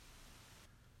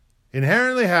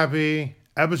Inherently Happy,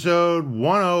 episode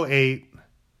 108,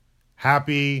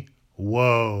 Happy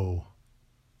Whoa.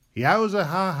 Yowza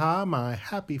ha ha, my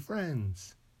happy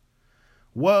friends.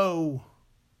 Woe,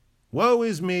 woe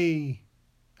is me,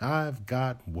 I've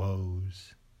got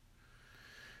woes.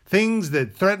 Things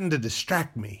that threaten to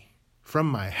distract me from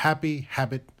my happy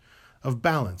habit of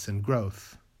balance and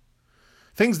growth.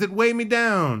 Things that weigh me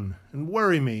down and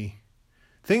worry me.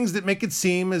 Things that make it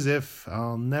seem as if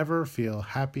I'll never feel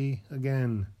happy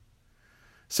again.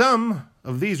 Some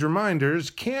of these reminders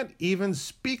can't even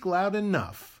speak loud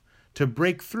enough to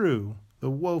break through the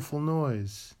woeful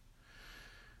noise.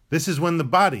 This is when the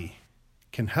body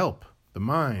can help the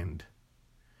mind.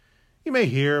 You may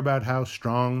hear about how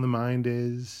strong the mind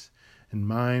is, and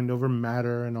mind over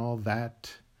matter and all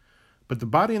that, but the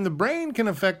body and the brain can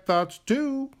affect thoughts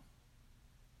too.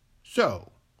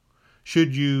 So,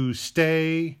 should you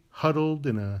stay huddled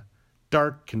in a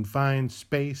dark, confined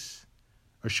space,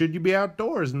 or should you be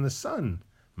outdoors in the sun,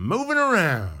 moving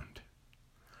around?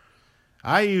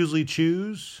 I usually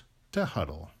choose to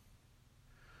huddle.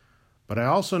 But I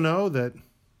also know that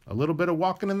a little bit of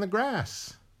walking in the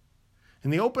grass,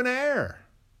 in the open air,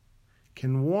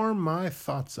 can warm my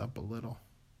thoughts up a little.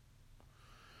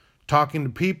 Talking to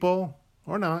people,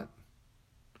 or not.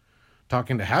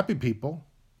 Talking to happy people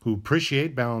who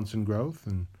appreciate balance and growth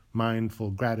and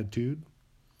mindful gratitude.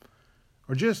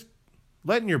 Or just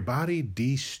letting your body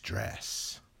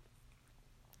de-stress.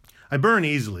 I burn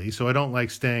easily, so I don't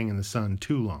like staying in the sun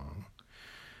too long.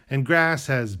 And grass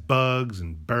has bugs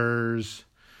and burrs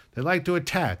that like to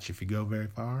attach if you go very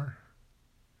far.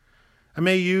 I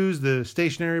may use the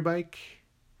stationary bike,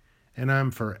 and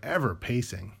I'm forever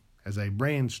pacing as I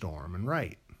brainstorm and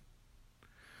write.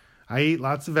 I eat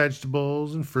lots of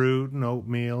vegetables and fruit and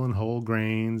oatmeal and whole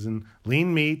grains and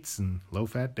lean meats and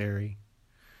low-fat dairy.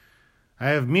 I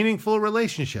have meaningful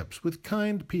relationships with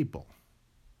kind people.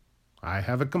 I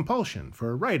have a compulsion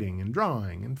for writing and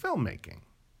drawing and filmmaking.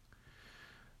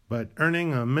 But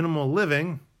earning a minimal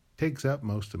living takes up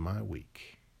most of my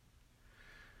week.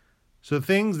 So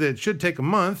things that should take a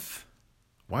month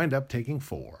wind up taking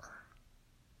 4.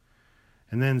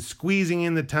 And then squeezing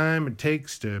in the time it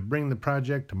takes to bring the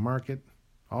project to market,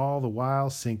 all the while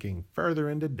sinking further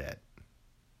into debt.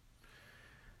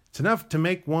 It's enough to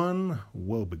make one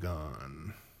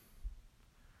woebegone.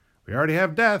 We already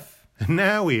have death, and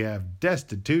now we have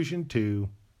destitution too.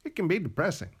 It can be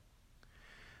depressing.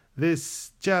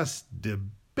 This just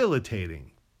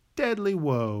debilitating, deadly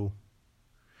woe.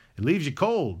 It leaves you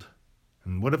cold.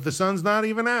 And what if the sun's not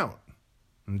even out?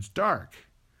 And it's dark.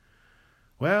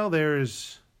 Well,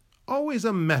 there's always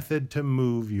a method to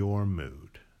move your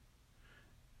mood.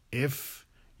 If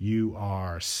you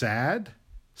are sad,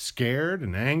 scared,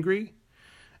 and angry,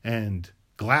 and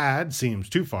glad seems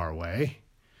too far away,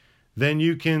 then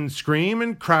you can scream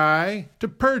and cry to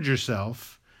purge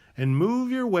yourself and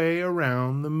move your way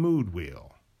around the mood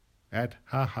wheel at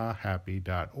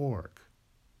hahahappy.org.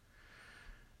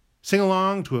 Sing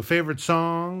along to a favorite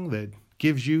song that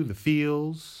gives you the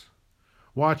feels.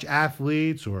 Watch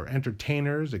athletes or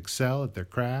entertainers excel at their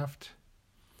craft.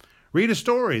 Read a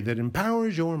story that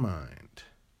empowers your mind.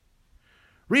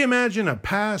 Reimagine a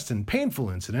past and painful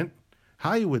incident,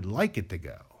 how you would like it to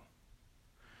go.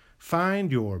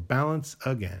 Find your balance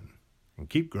again and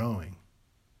keep growing.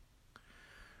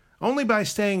 Only by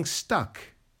staying stuck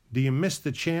do you miss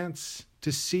the chance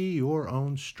to see your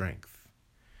own strength.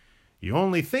 You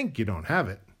only think you don't have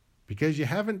it because you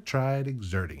haven't tried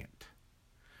exerting it.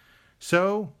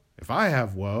 So, if I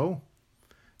have woe,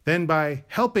 then by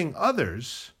helping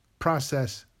others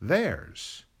process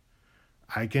theirs,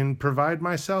 I can provide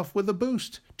myself with a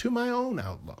boost to my own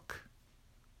outlook.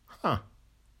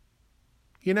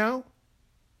 You know,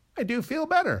 I do feel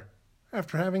better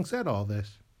after having said all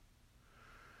this.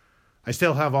 I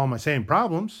still have all my same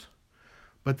problems,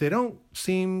 but they don't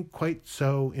seem quite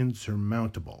so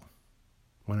insurmountable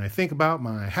when I think about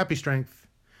my happy strength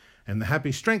and the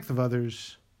happy strength of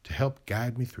others to help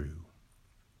guide me through.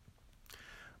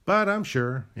 But I'm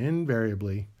sure,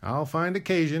 invariably, I'll find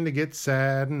occasion to get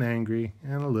sad and angry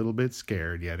and a little bit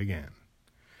scared yet again.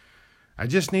 I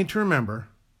just need to remember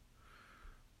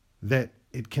that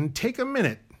it can take a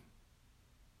minute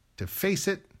to face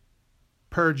it,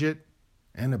 purge it,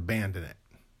 and abandon it.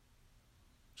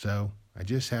 So I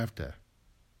just have to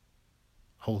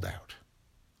hold out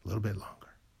a little bit longer.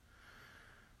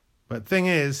 But thing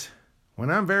is,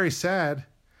 when I'm very sad,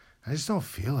 I just don't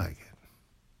feel like it.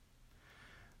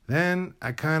 Then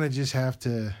I kind of just have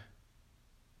to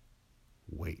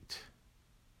wait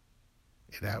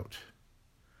it out.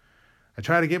 I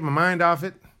try to get my mind off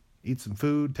it, eat some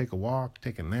food, take a walk,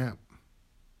 take a nap.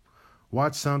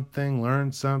 watch something,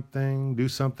 learn something, do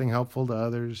something helpful to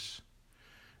others.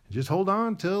 Just hold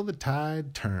on till the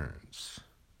tide turns,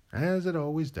 as it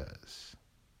always does.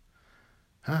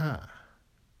 Ha ha.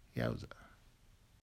 Yowza.